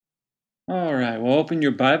All right, well, open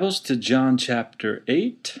your Bibles to John chapter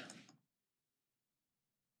 8.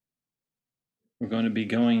 We're going to be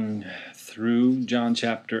going through John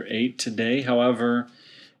chapter 8 today. However,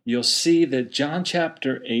 you'll see that John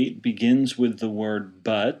chapter 8 begins with the word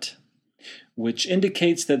but, which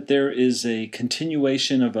indicates that there is a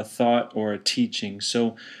continuation of a thought or a teaching.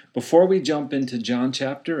 So before we jump into John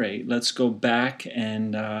chapter 8, let's go back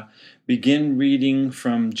and begin reading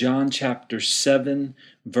from John chapter 7,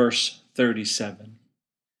 verse 37.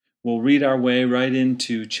 We'll read our way right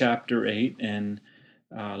into chapter 8, and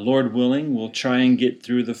Lord willing, we'll try and get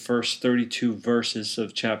through the first 32 verses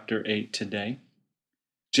of chapter 8 today.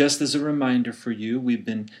 Just as a reminder for you, we've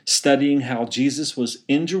been studying how Jesus was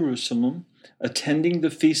in Jerusalem, attending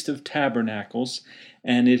the Feast of Tabernacles,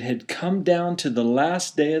 and it had come down to the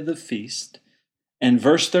last day of the feast. And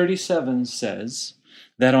verse 37 says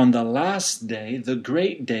that on the last day, the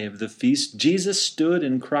great day of the feast, Jesus stood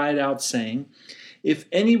and cried out, saying, "If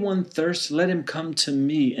anyone thirsts, let him come to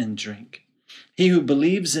me and drink. He who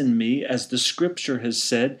believes in me, as the scripture has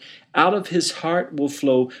said, out of his heart will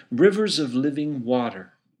flow rivers of living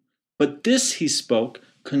water." But this he spoke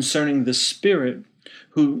concerning the Spirit,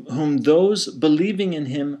 whom those believing in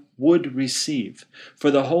him would receive.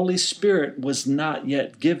 For the Holy Spirit was not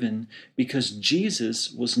yet given, because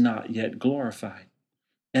Jesus was not yet glorified.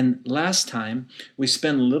 And last time, we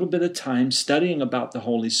spent a little bit of time studying about the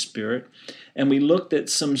Holy Spirit, and we looked at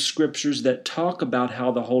some scriptures that talk about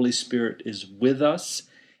how the Holy Spirit is with us,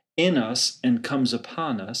 in us, and comes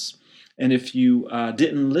upon us. And if you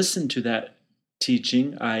didn't listen to that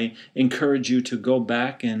teaching, I encourage you to go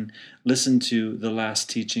back and listen to the last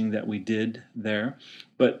teaching that we did there.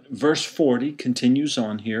 But verse 40 continues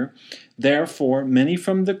on here. Therefore, many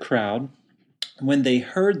from the crowd, when they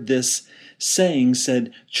heard this saying,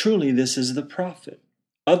 said, "Truly this is the prophet."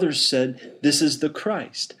 Others said, "This is the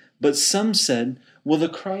Christ." But some said, "Will the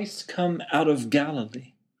Christ come out of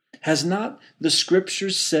Galilee? Has not the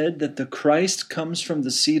scriptures said that the Christ comes from the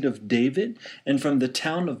seed of David and from the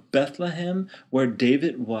town of Bethlehem where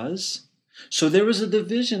David was?" So there was a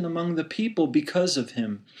division among the people because of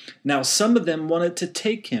him. Now some of them wanted to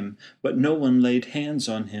take him, but no one laid hands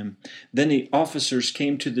on him. Then the officers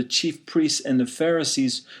came to the chief priests and the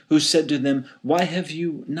Pharisees, who said to them, "Why have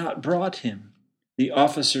you not brought him?" The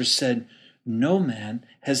officers said, "No man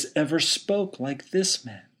has ever spoke like this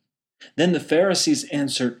man." Then the Pharisees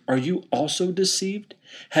answered, "Are you also deceived?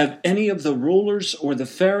 Have any of the rulers or the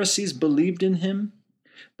Pharisees believed in him?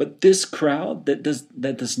 But this crowd that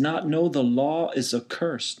does not know the law is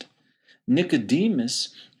accursed."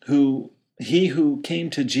 Nicodemus, who came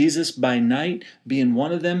to Jesus by night, being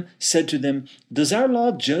one of them, said to them, "Does our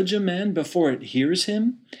law judge a man before it hears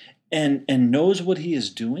him and knows what he is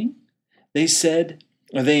doing?" They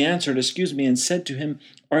answered, and said to him,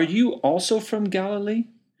 "Are you also from Galilee?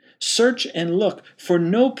 Search and look, for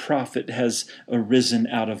no prophet has arisen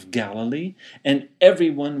out of Galilee." And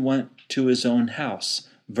everyone went to his own house.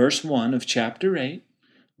 Verse 1 of chapter 8,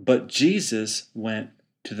 but Jesus went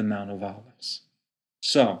to the Mount of Olives.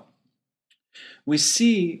 So, we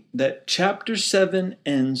see that chapter 7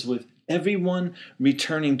 ends with everyone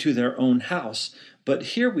returning to their own house, but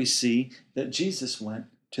here we see that Jesus went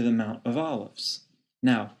to the Mount of Olives.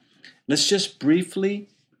 Now, let's just briefly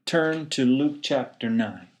turn to Luke chapter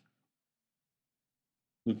 9.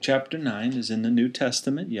 Luke chapter 9 is in the New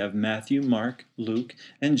Testament. You have Matthew, Mark, Luke,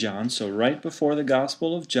 and John. So right before the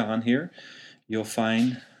Gospel of John here, you'll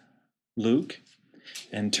find Luke,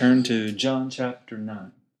 and turn to John chapter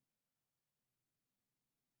 9.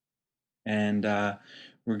 And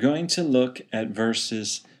we're going to look at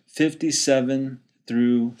verses 57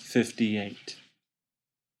 through 58.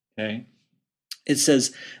 Okay? It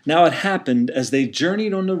says, "Now it happened as they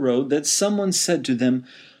journeyed on the road that someone said to them,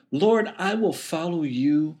 'Lord, I will follow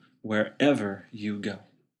you wherever you go.'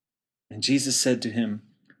 And Jesus said to him,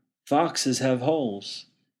 'Foxes have holes,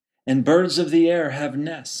 and birds of the air have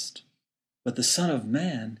nests, but the Son of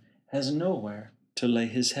Man has nowhere to lay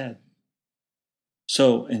his head.'"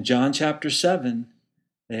 So in John chapter 7,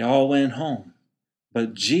 they all went home,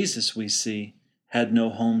 but Jesus, we see, had no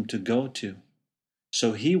home to go to.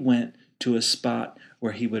 So he went to a spot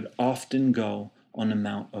where he would often go on the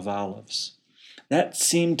Mount of Olives. That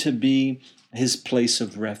seemed to be his place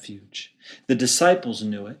of refuge. The disciples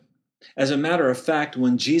knew it. As a matter of fact,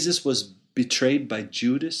 when Jesus was betrayed by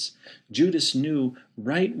Judas, Judas knew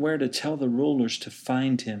right where to tell the rulers to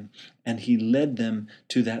find him, and he led them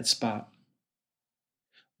to that spot.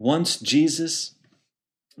 Once Jesus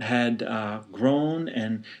had grown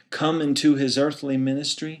and come into his earthly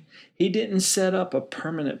ministry, he didn't set up a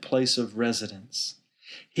permanent place of residence.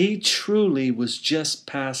 He truly was just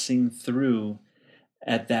passing through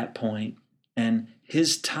at that point, and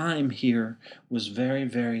his time here was very,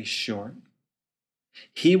 very short.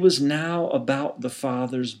 He was now about the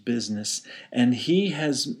Father's business, and he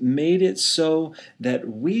has made it so that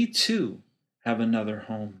we too have another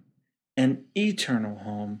home, an eternal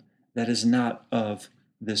home that is not of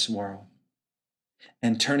this world.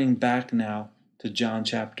 And turning back now to John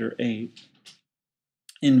chapter 8,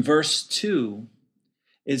 in verse 2,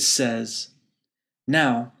 it says,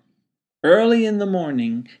 "Now, early in the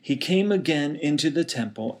morning, he came again into the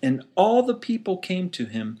temple, and all the people came to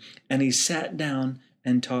him, and he sat down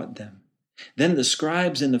and taught them. Then the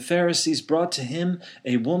scribes and the Pharisees brought to him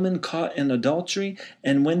a woman caught in adultery,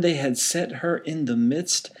 and when they had set her in the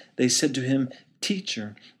midst, they said to him,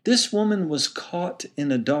 'Teacher, this woman was caught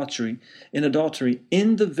in adultery in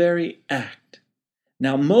the very act.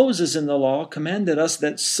 Now Moses in the law commanded us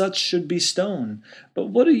that such should be stoned. But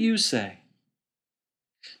what do you say?'"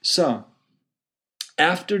 So,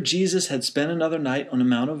 after Jesus had spent another night on the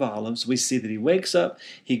Mount of Olives, we see that he wakes up,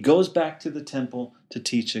 he goes back to the temple to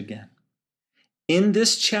teach again. In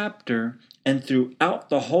this chapter, and throughout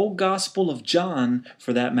the whole Gospel of John,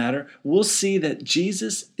 for that matter, we'll see that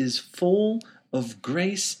Jesus is full of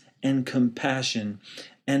grace and compassion.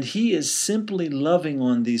 And he is simply loving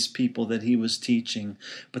on these people that he was teaching.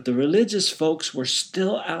 But the religious folks were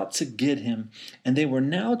still out to get him, and they were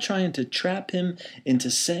now trying to trap him into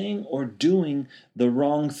saying or doing the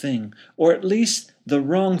wrong thing, or at least the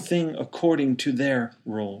wrong thing according to their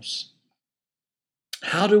rules.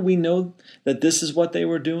 How do we know that this is what they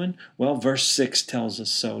were doing? Well, verse 6 tells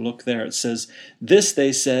us so. Look there. It says, "This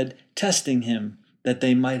they said, testing him, that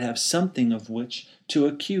they might have something of which to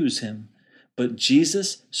accuse him. But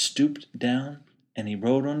Jesus stooped down, and he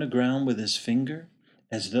wrote on the ground with his finger,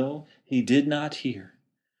 as though he did not hear.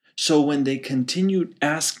 So when they continued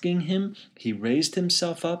asking him, he raised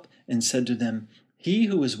himself up and said to them, 'He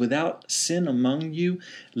who is without sin among you,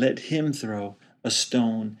 let him throw a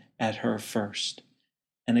stone at her first.'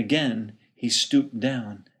 And again he stooped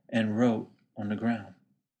down and wrote on the ground."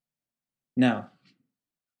 Now,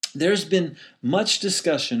 there's been much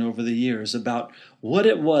discussion over the years about what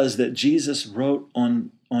it was that Jesus wrote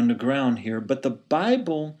on the ground here, but the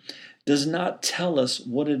Bible does not tell us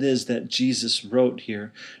what it is that Jesus wrote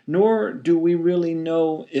here, nor do we really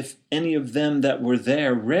know if any of them that were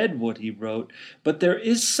there read what he wrote, but there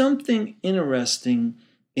is something interesting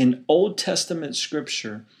in Old Testament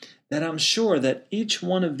scripture that I'm sure that each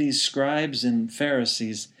one of these scribes and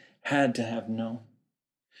Pharisees had to have known.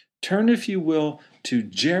 Turn, if you will, to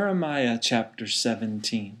Jeremiah chapter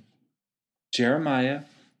 17. Jeremiah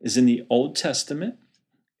is in the Old Testament.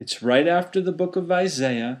 It's right after the book of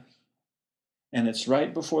Isaiah, and it's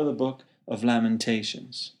right before the book of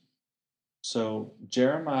Lamentations. So,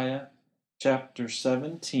 Jeremiah chapter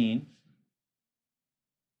 17,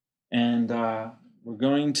 and we're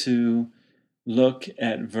going to look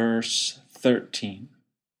at verse 13.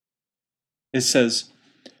 It says,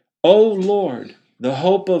 "O Lord, the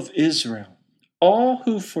hope of Israel, all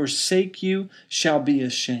who forsake you shall be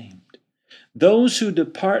ashamed. Those who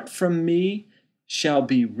depart from me shall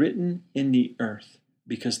be written in the earth,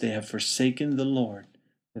 because they have forsaken the Lord,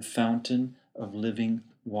 the fountain of living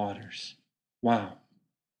waters." Wow.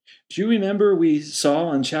 Do you remember we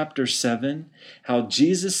saw in chapter 7 how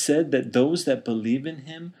Jesus said that those that believe in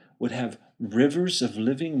him would have rivers of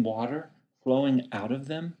living water flowing out of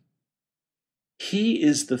them? He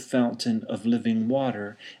is the fountain of living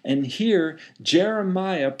water. And here,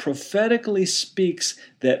 Jeremiah prophetically speaks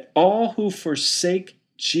that all who forsake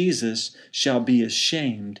Jesus shall be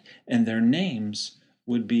ashamed, and their names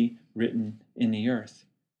would be written in the earth.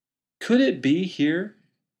 Could it be here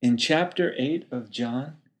in chapter 8 of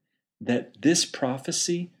John that this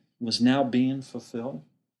prophecy was now being fulfilled?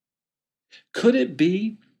 Could it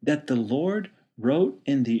be that the Lord wrote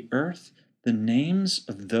in the earth the names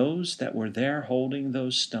of those that were there holding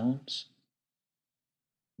those stones?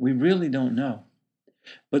 We really don't know.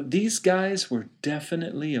 But these guys were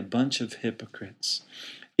definitely a bunch of hypocrites.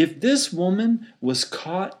 If this woman was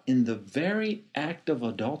caught in the very act of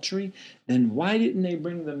adultery, then why didn't they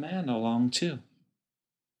bring the man along too?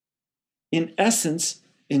 In essence,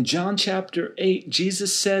 in John chapter 8,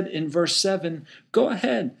 Jesus said in verse 7, "Go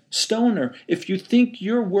ahead, stone her. If you think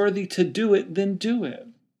you're worthy to do it, then do it."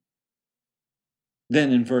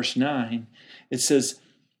 Then in verse 9, it says,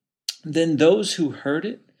 "Then those who heard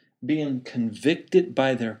it, being convicted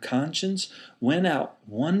by their conscience, went out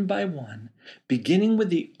one by one, beginning with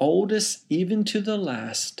the oldest even to the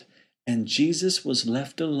last, and Jesus was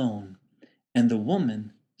left alone, and the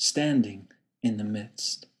woman standing in the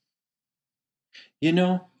midst." You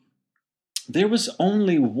know, there was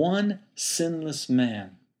only one sinless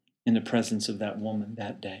man in the presence of that woman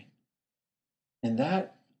that day, and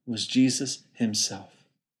that was Jesus himself.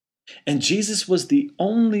 And Jesus was the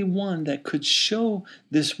only one that could show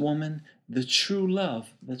this woman the true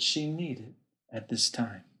love that she needed at this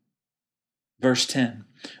time. Verse 10,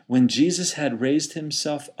 when Jesus had raised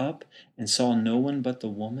himself up and saw no one but the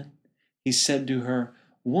woman, he said to her,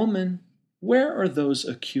 "Woman, where are those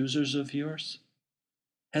accusers of yours?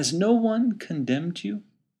 Has no one condemned you?"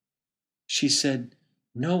 She said,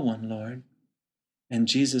 "No one, Lord." And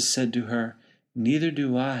Jesus said to her, "Neither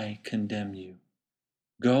do I condemn you.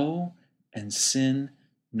 Go and sin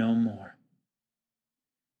no more."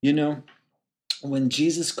 You know, when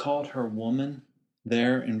Jesus called her woman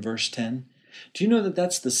there in verse 10, do you know that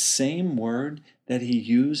that's the same word that he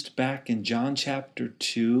used back in John chapter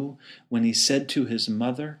 2 when he said to his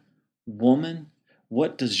mother, "Woman,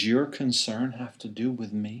 what does your concern have to do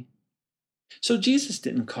with me?" So Jesus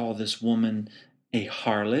didn't call this woman a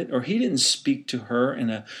harlot, or he didn't speak to her in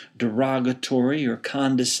a derogatory or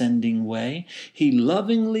condescending way. He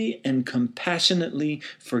lovingly and compassionately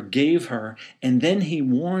forgave her, and then he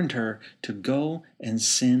warned her to go and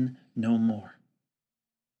sin no more.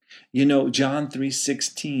 You know, John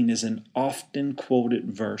 3:16 is an often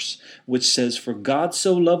quoted verse which says, "For God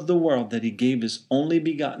so loved the world that he gave his only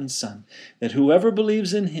begotten Son, that whoever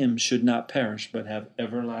believes in him should not perish but have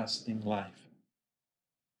everlasting life."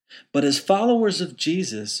 But as followers of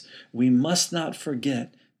Jesus, we must not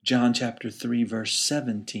forget John chapter 3, verse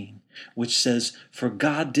 17, which says, "For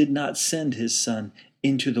God did not send his Son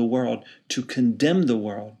into the world to condemn the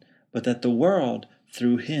world, but that the world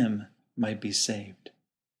through him might be saved."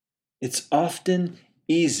 It's often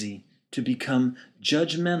easy to become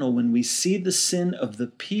judgmental when we see the sin of the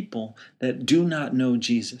people that do not know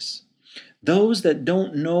Jesus. Those that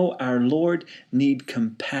don't know our Lord need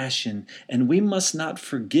compassion, and we must not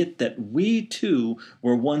forget that we too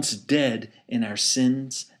were once dead in our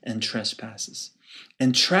sins and trespasses.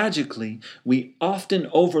 And tragically, we often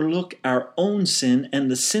overlook our own sin and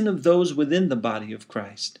the sin of those within the body of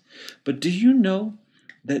Christ. But do you know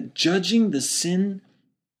that judging the sin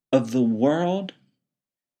of the world,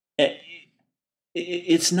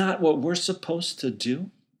 it's not what we're supposed to do?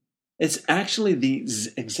 It's actually the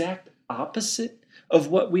exact opposite of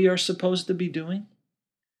what we are supposed to be doing.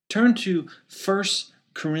 Turn to 1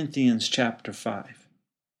 Corinthians chapter 5.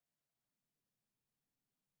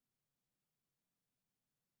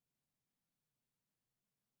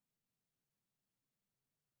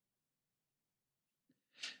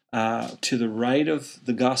 To the right of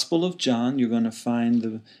the Gospel of John, you're going to find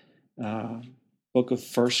the book of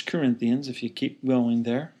 1 Corinthians. If you keep going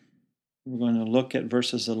there, we're going to look at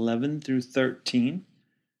verses 11 through 13.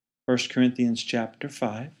 1 Corinthians chapter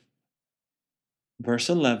 5. Verse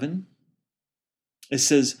 11, it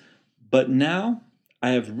says, "But now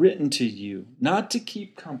I have written to you not to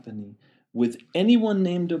keep company with anyone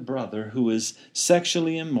named a brother who is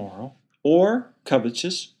sexually immoral, or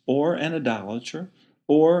covetous, or an idolater,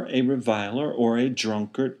 or a reviler, or a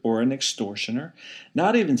drunkard, or an extortioner,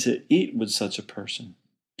 not even to eat with such a person.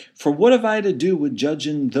 For what have I to do with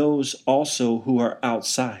judging those also who are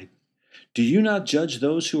outside? Do you not judge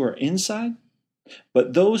those who are inside?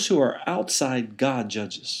 But those who are outside God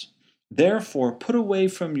judges. Therefore, put away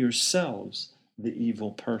from yourselves the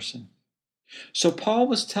evil person." So Paul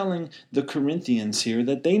was telling the Corinthians here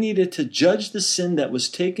that they needed to judge the sin that was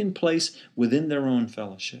taking place within their own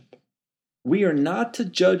fellowship. We are not to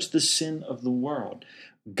judge the sin of the world.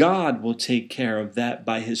 God will take care of that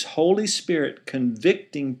by his Holy Spirit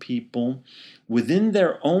convicting people within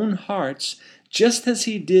their own hearts, just as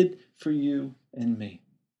he did for you and me.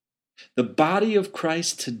 The body of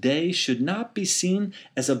Christ today should not be seen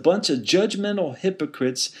as a bunch of judgmental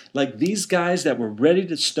hypocrites like these guys that were ready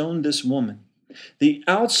to stone this woman. The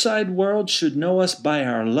outside world should know us by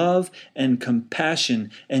our love and compassion,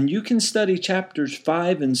 and you can study chapters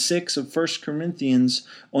 5 and 6 of 1 Corinthians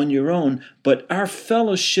on your own, but our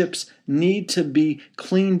fellowships need to be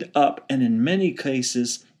cleaned up, and in many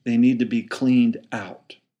cases, they need to be cleaned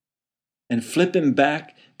out. And flipping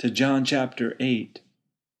back to John chapter 8,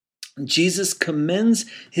 Jesus commends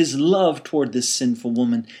his love toward this sinful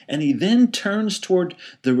woman, and he then turns toward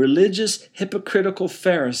the religious, hypocritical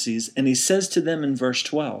Pharisees, and he says to them in verse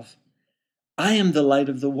 12, "I am the light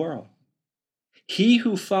of the world. He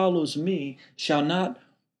who follows me shall not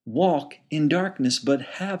walk in darkness, but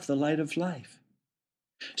have the light of life."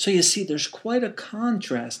 So you see, there's quite a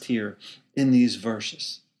contrast here in these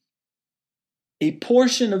verses. A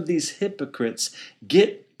portion of these hypocrites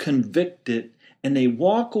get convicted and they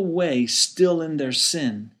walk away still in their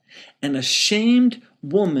sin. An ashamed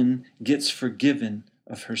woman gets forgiven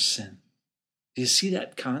of her sin. Do you see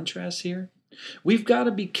that contrast here? We've got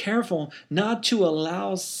to be careful not to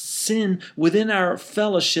allow sin within our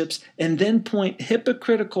fellowships and then point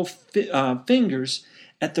hypocritical fingers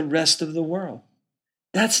at the rest of the world.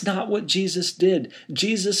 That's not what Jesus did.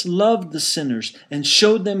 Jesus loved the sinners and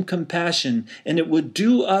showed them compassion, and it would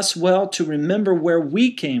do us well to remember where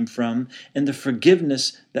we came from and the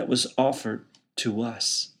forgiveness that was offered to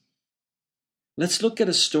us. Let's look at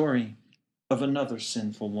a story of another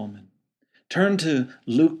sinful woman. Turn to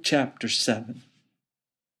Luke chapter 7.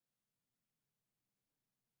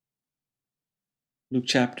 Luke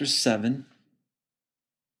chapter 7.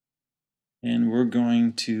 And we're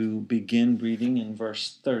going to begin reading in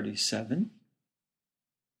verse 37.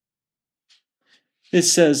 It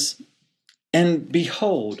says, "And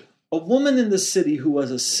behold, a woman in the city who was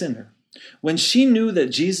a sinner, when she knew that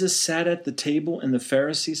Jesus sat at the table in the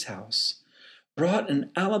Pharisee's house, brought an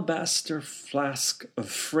alabaster flask of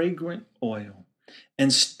fragrant oil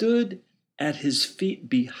and stood at his feet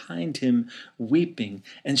behind him, weeping.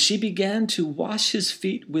 And she began to wash his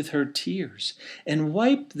feet with her tears and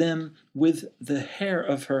wipe them with the hair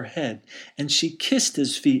of her head. And she kissed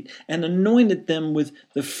his feet and anointed them with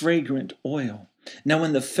the fragrant oil. Now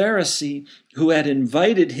when the Pharisee who had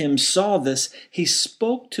invited him saw this, he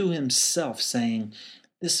spoke to himself, saying,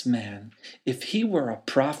 'This man, if he were a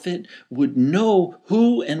prophet, would know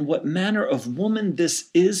who and what manner of woman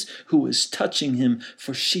this is who is touching him,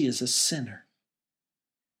 for she is a sinner.'"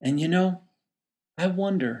 And you know, I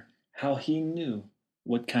wonder how he knew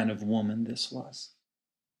what kind of woman this was.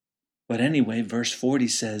 But anyway, verse 40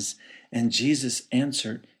 says, "And Jesus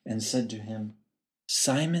answered and said to him,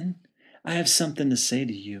 'Simon, I have something to say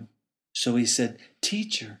to you.' So he said,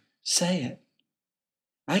 'Teacher, say it.'"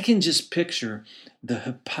 I can just picture the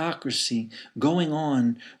hypocrisy going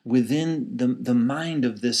on within the mind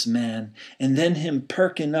of this man, and then him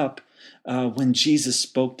perking up when Jesus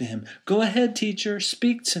spoke to him. "Go ahead, teacher,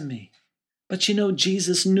 speak to me." But you know,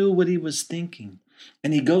 Jesus knew what he was thinking.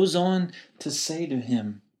 And he goes on to say to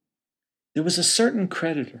him, "There was a certain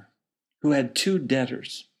creditor who had two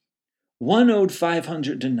debtors. One owed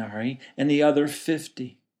 500 denarii and the other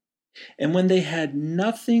 50. And when they had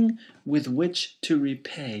nothing with which to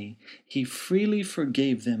repay, he freely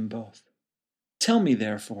forgave them both. Tell me,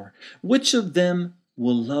 therefore, which of them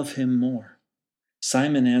will love him more?"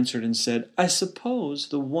 Simon answered and said, "I suppose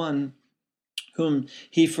the one whom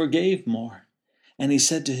he forgave more." And he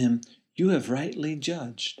said to him, "You have rightly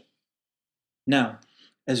judged." Now,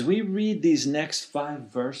 as we read these next 5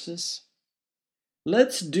 verses,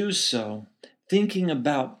 let's do so thinking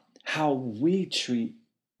about how we treat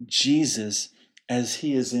Jesus as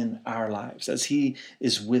he is in our lives, as he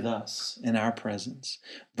is with us in our presence.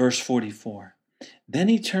 Verse 44, "Then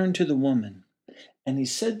he turned to the woman, and he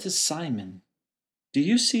said to Simon, 'Do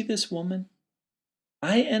you see this woman?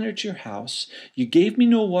 I entered your house. You gave me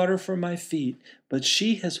no water for my feet, but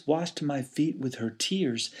she has washed my feet with her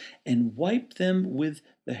tears and wiped them with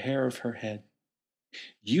the hair of her head.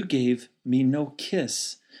 You gave me no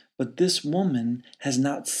kiss, but this woman has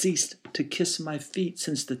not ceased to kiss my feet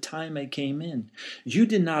since the time I came in. You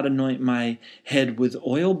did not anoint my head with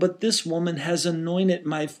oil, but this woman has anointed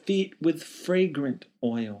my feet with fragrant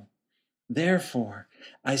oil. Therefore,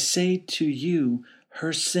 I say to you,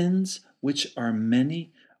 her sins, which are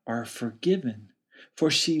many, are forgiven, for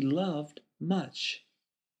she loved much.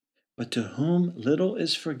 But to whom little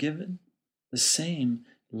is forgiven, the same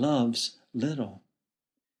loves little.'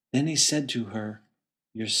 Then he said to her,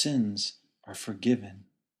 'Your sins are forgiven.'"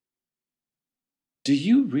 Do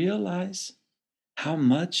you realize how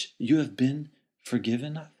much you have been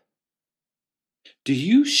forgiven of? Do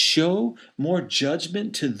you show more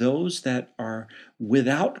judgment to those that are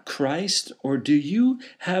without Christ, or do you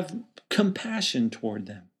have compassion toward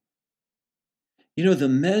them? You know, the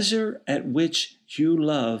measure at which you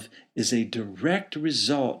love is a direct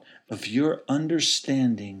result of your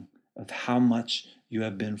understanding of how much you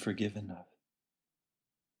have been forgiven of.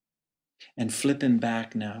 And flipping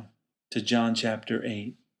back now to John chapter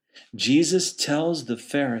 8, Jesus tells the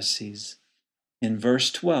Pharisees in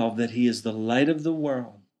verse 12 that he is the light of the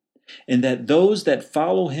world, and that those that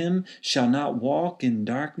follow him shall not walk in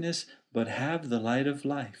darkness, but have the light of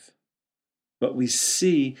life. But we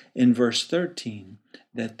see in verse 13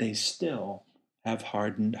 that they still have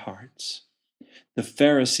hardened hearts. The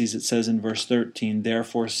Pharisees, it says in verse 13,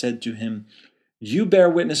 therefore said to him, "You bear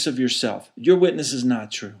witness of yourself. Your witness is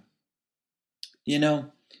not true." You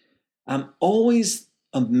know, I'm always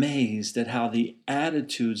amazed at how the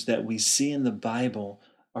attitudes that we see in the Bible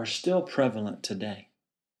are still prevalent today.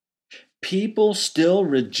 People still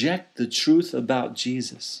reject the truth about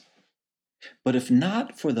Jesus. But if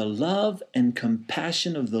not for the love and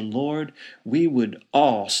compassion of the Lord, we would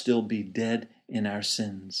all still be dead in our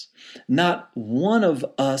sins. Not one of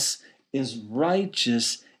us is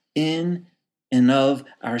righteous in and of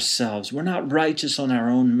ourselves. We're not righteous on our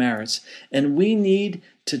own merits. And we need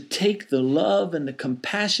to take the love and the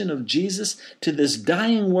compassion of Jesus to this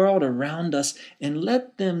dying world around us and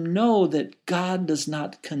let them know that God does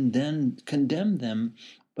not condemn them,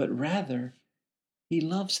 but rather He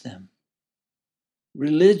loves them.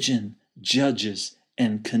 Religion judges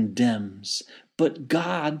and condemns, but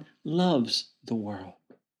God loves the world.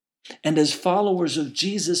 And as followers of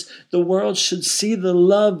Jesus, the world should see the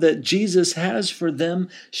love that Jesus has for them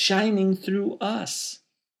shining through us.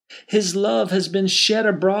 His love has been shed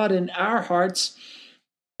abroad in our hearts,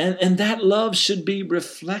 and that love should be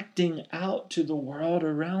reflecting out to the world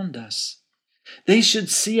around us. They should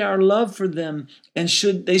see our love for them, and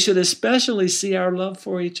they should especially see our love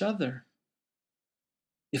for each other.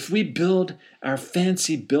 If we build our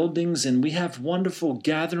fancy buildings and we have wonderful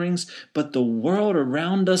gatherings, but the world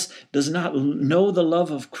around us does not know the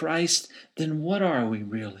love of Christ, then what are we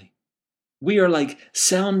really? We are like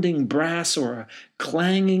sounding brass or a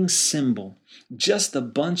clanging cymbal, just a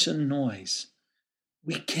bunch of noise.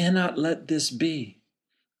 We cannot let this be.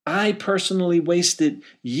 I personally wasted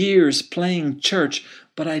years playing church,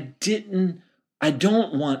 but I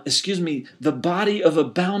don't want the body of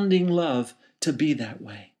abounding love to be that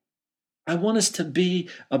way. I want us to be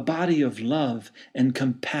a body of love and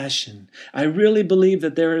compassion. I really believe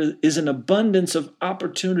that there is an abundance of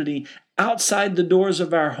opportunity outside the doors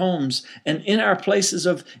of our homes and in our places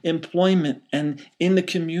of employment and in the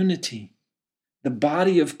community. The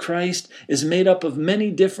body of Christ is made up of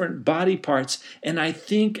many different body parts, and I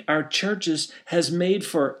think our churches has made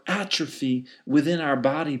for atrophy within our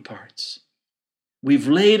body parts. We've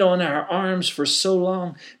laid on our arms for so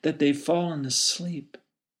long that they've fallen asleep.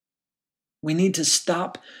 We need to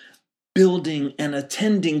stop building and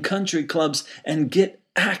attending country clubs and get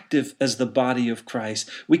active as the body of Christ.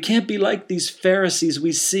 We can't be like these Pharisees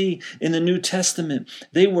we see in the New Testament.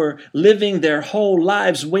 They were living their whole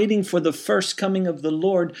lives waiting for the first coming of the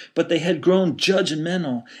Lord, but they had grown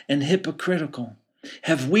judgmental and hypocritical.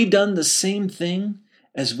 Have we done the same thing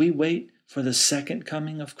as we wait for the second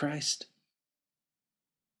coming of Christ?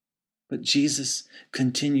 But Jesus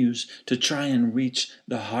continues to try and reach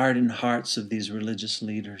the hardened hearts of these religious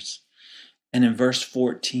leaders. And in verse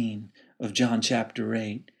 14 of John chapter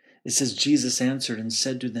 8, it says, Jesus answered and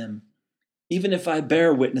said to them, even if I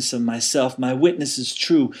bear witness of myself, my witness is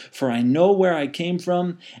true, for I know where I came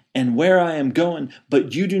from and where I am going,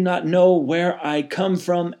 but you do not know where I come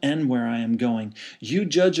from and where I am going. You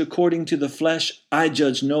judge according to the flesh, I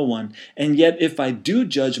judge no one. And yet if I do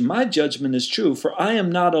judge, my judgment is true, for I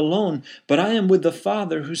am not alone, but I am with the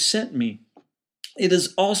Father who sent me. It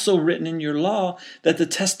is also written in your law that the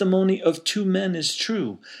testimony of two men is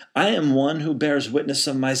true. I am one who bears witness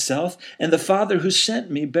of myself, and the Father who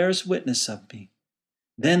sent me bears witness of me.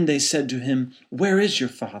 Then they said to him, where is your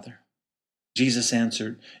Father? Jesus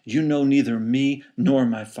answered, you know neither me nor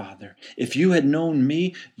my Father. If you had known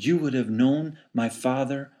me, you would have known my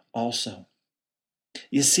Father also.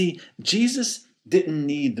 You see, Jesus didn't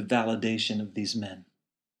need the validation of these men.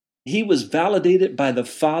 He was validated by the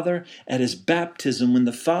Father at his baptism when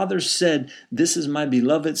the Father said, this is my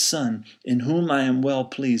beloved Son, in whom I am well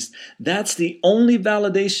pleased. That's the only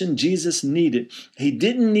validation Jesus needed. He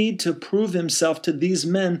didn't need to prove himself to these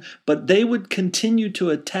men, but they would continue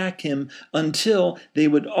to attack him until they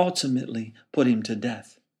would ultimately put him to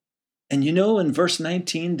death. And you know, in verse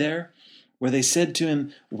 19 there, where they said to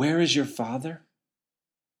him, where is your Father?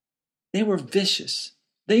 They were vicious.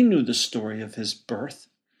 They knew the story of his birth.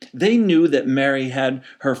 They knew that Mary had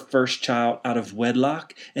her first child out of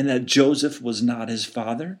wedlock and that Joseph was not his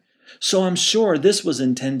father. So I'm sure this was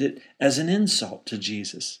intended as an insult to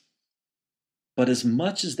Jesus. But as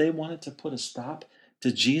much as they wanted to put a stop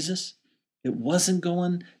to Jesus, it wasn't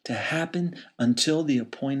going to happen until the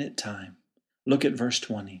appointed time. Look at verse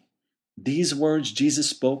 20. These words Jesus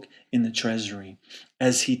spoke in the treasury,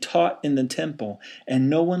 as he taught in the temple, and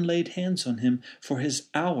no one laid hands on him, for his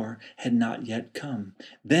hour had not yet come.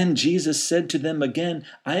 Then Jesus said to them again,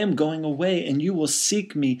 I am going away, and you will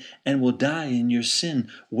seek me and will die in your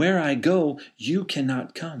sin. Where I go, you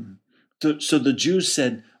cannot come. So the Jews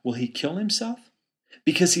said, will he kill himself?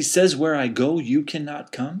 Because he says, where I go, you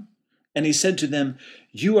cannot come? And he said to them,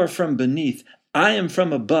 you are from beneath, I am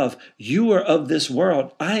from above. You are of this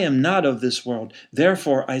world. I am not of this world.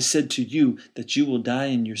 Therefore I said to you that you will die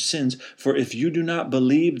in your sins. For if you do not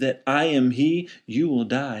believe that I am he, you will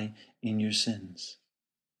die in your sins.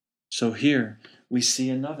 So here we see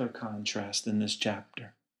another contrast in this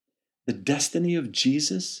chapter. The destiny of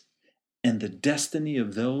Jesus and the destiny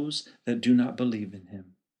of those that do not believe in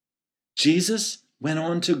him. Jesus went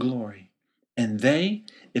on to glory, and they,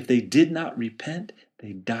 if they did not repent,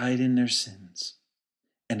 they died in their sins.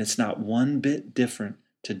 And it's not one bit different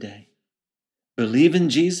today. Believe in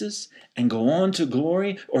Jesus and go on to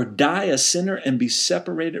glory, or die a sinner and be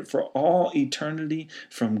separated for all eternity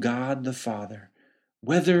from God the Father.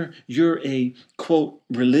 Whether you're a, quote,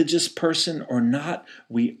 religious person or not,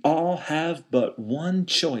 we all have but one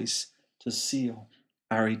choice to seal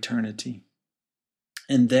our eternity.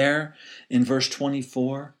 And there in verse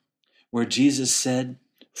 24, where Jesus said,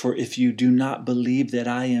 "For if you do not believe that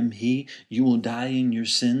I am he, you will die in your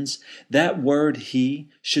sins," that word he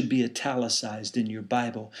should be italicized in your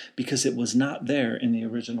Bible because it was not there in the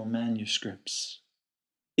original manuscripts.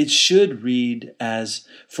 It should read as,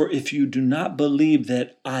 "For if you do not believe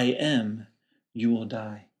that I am, you will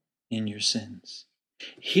die in your sins."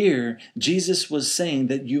 Here, Jesus was saying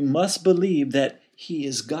that you must believe that he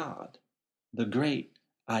is God, the great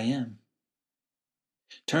I am.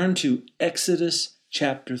 Turn to Exodus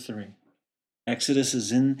chapter 3. Exodus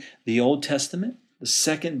is in the Old Testament, the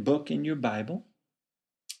second book in your Bible.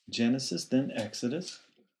 Genesis, then Exodus.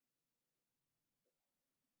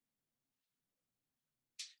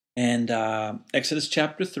 And Exodus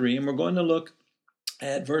chapter 3, and we're going to look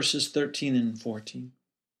at verses 13 and 14.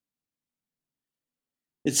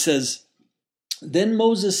 It says, "Then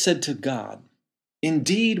Moses said to God,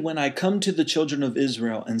 'Indeed, when I come to the children of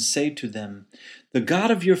Israel and say to them, the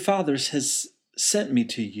God of your fathers has sent me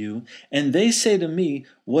to you, and they say to me,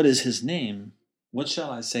 what is his name? What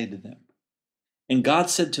shall I say to them?' And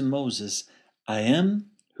God said to Moses, I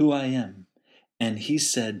am who I am. And he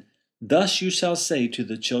said, thus you shall say to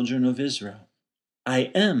the children of Israel,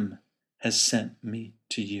 I am has sent me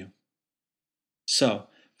to you." So,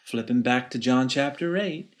 flipping back to John chapter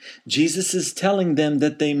 8, Jesus is telling them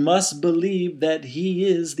that they must believe that he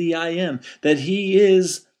is the I am, that he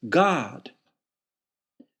is God.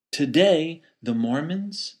 Today, the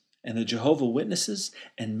Mormons and the Jehovah's Witnesses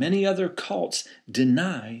and many other cults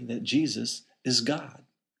deny that Jesus is God.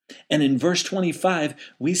 And in verse 25,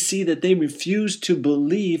 we see that they refuse to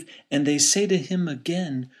believe, and they say to him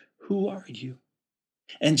again, "Who are you?"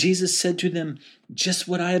 And Jesus said to them, just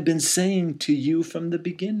what I have been saying to you from the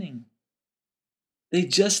beginning. They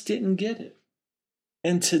just didn't get it.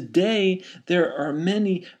 And today, there are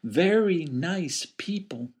many very nice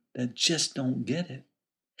people that just don't get it.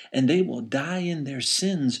 And they will die in their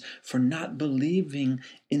sins for not believing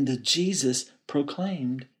in the Jesus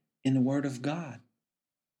proclaimed in the Word of God.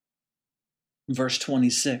 Verse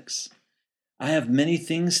 26, I have many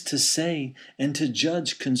things to say and to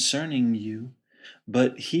judge concerning you,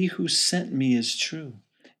 but he who sent me is true,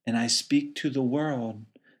 and I speak to the world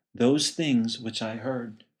those things which I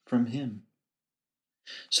heard from him.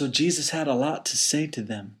 So Jesus had a lot to say to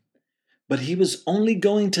them, but he was only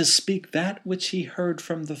going to speak that which he heard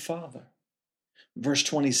from the Father. Verse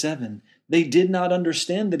 27, they did not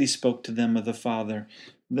understand that he spoke to them of the Father.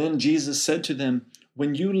 Then Jesus said to them,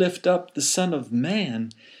 when you lift up the Son of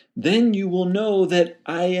Man, then you will know that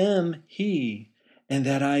I am he, and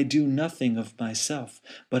that I do nothing of myself,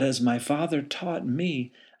 but as my Father taught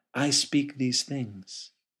me, I speak these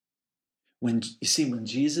things. When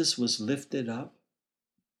Jesus was lifted up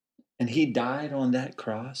and he died on that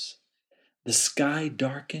cross, the sky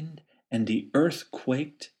darkened and the earth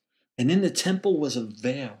quaked, and in the temple was a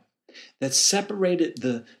veil that separated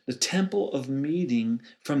the temple of meeting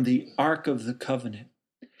from the Ark of the Covenant.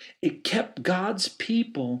 It kept God's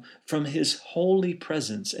people from his holy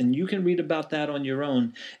presence. And you can read about that on your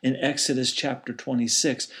own in Exodus chapter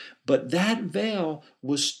 26. But that veil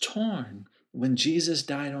was torn when Jesus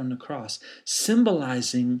died on the cross,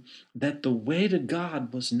 symbolizing that the way to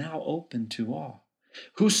God was now open to all.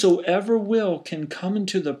 Whosoever will can come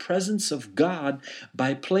into the presence of God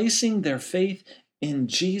by placing their faith in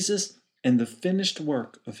Jesus and the finished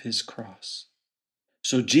work of his cross.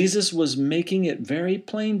 So Jesus was making it very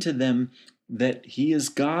plain to them that he is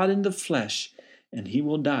God in the flesh, and he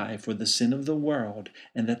will die for the sin of the world,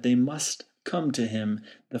 and that they must come to him,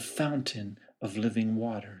 the fountain of living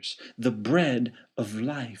waters, the bread of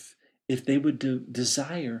life, if they would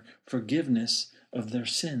desire forgiveness of their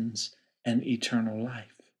sins and eternal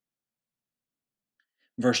life.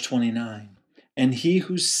 Verse 29, and he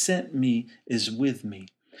who sent me is with me.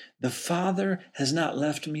 The Father has not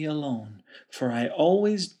left me alone, for I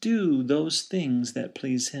always do those things that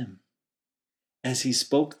please him. As he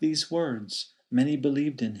spoke these words, many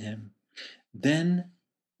believed in him. Then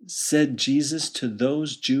said Jesus to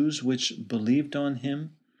those Jews which believed on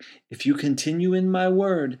him, "If you continue in my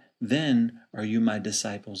word, then are you my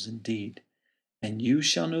disciples indeed, and you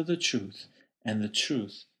shall know the truth, and the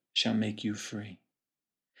truth shall make you free."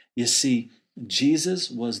 You see, Jesus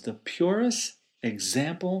was the purest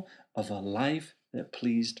example of a life that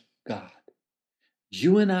pleased God.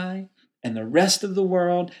 You and I and the rest of the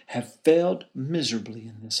world have failed miserably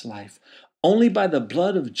in this life. Only by the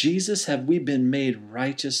blood of Jesus have we been made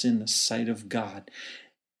righteous in the sight of God.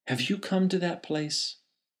 Have you come to that place?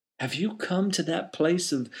 Have you come to that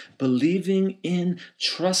place of believing in,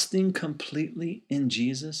 trusting completely in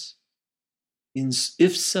Jesus?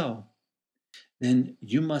 If so, then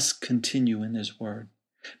you must continue in His Word,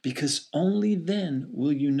 because only then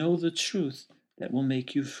will you know the truth that will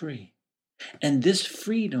make you free. And this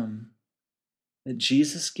freedom that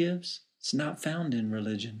Jesus gives, it's not found in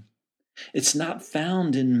religion. It's not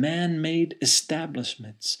found in man-made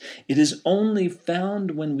establishments. It is only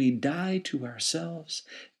found when we die to ourselves,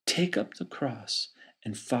 take up the cross,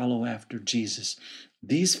 and follow after Jesus.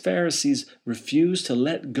 These Pharisees refused to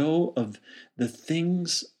let go of the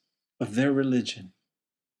things of their religion.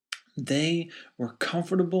 They were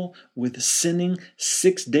comfortable with sinning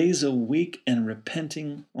 6 days a week and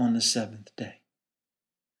repenting on the seventh day.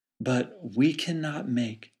 But we cannot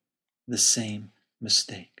make the same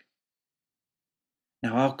mistake.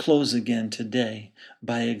 Now, I'll close again today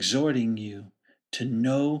by exhorting you to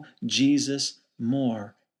know Jesus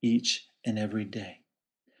more each and every day.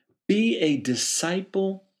 Be a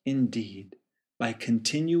disciple indeed by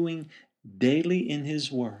continuing daily in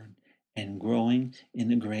His Word and growing in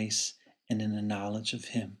the grace and in the knowledge of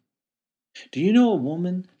Him. Do you know a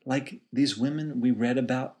woman like these women we read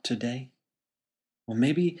about today? Well,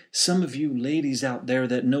 maybe some of you ladies out there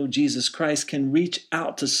that know Jesus Christ can reach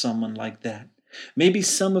out to someone like that. Maybe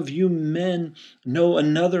some of you men know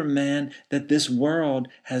another man that this world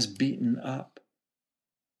has beaten up.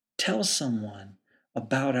 Tell someone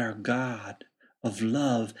about our God of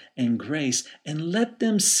love and grace and let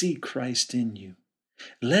them see Christ in you.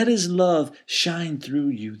 Let His love shine through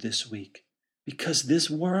you this week, because this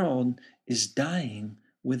world is dying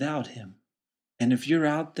without Him. And if you're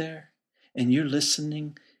out there and you're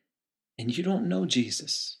listening and you don't know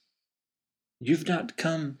Jesus, you've not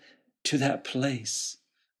come to that place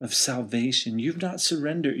of salvation, you've not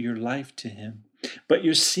surrendered your life to Him, but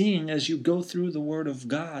you're seeing as you go through the Word of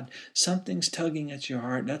God, something's tugging at your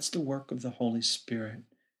heart. That's the work of the Holy Spirit,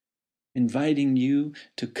 inviting you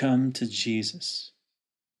to come to Jesus.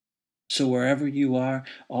 So wherever you are,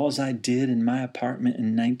 all I did in my apartment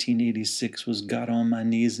in 1986 was got on my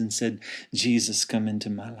knees and said, "Jesus, come into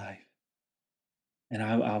my life, and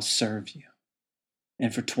I'll serve you."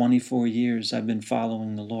 And for 24 years, I've been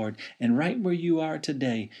following the Lord. And right where you are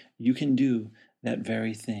today, you can do that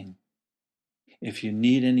very thing. If you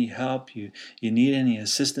need any help, you need any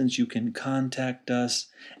assistance, you can contact us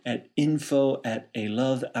at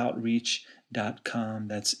info@aloveoutreach.com.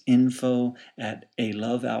 That's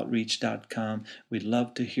info@aloveoutreach.com. We'd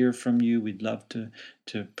love to hear from you. We'd love to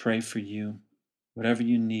pray for you, whatever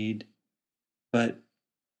you need. But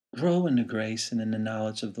grow in the grace and in the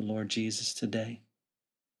knowledge of the Lord Jesus today.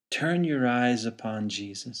 Turn your eyes upon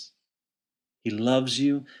Jesus. He loves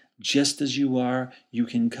you just as you are. You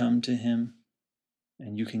can come to Him,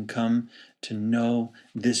 and you can come to know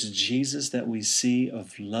this Jesus that we see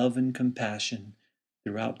of love and compassion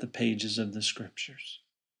throughout the pages of the Scriptures.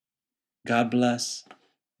 God bless,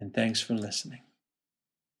 and thanks for listening.